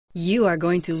You are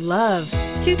going to love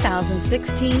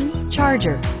 2016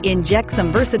 Charger. Inject some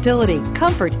versatility,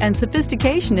 comfort, and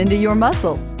sophistication into your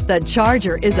muscle. The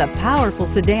Charger is a powerful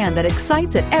sedan that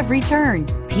excites at every turn.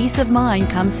 Peace of mind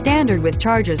comes standard with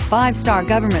Charger's 5-star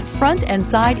government front and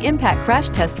side impact crash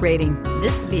test rating.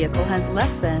 This vehicle has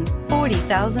less than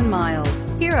 40,000 miles.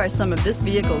 Here are some of this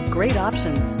vehicle's great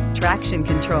options: traction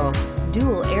control,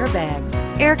 dual airbags,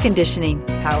 air conditioning,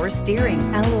 power steering,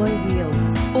 alloy wheels,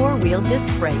 4-wheel disc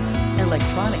brakes,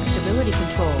 electronic stability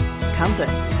control,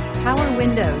 compass, power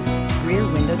windows, rear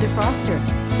window defroster.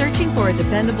 Searching for a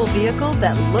dependable vehicle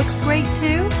that looks great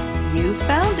too? You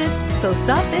found it, so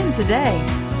stop in today.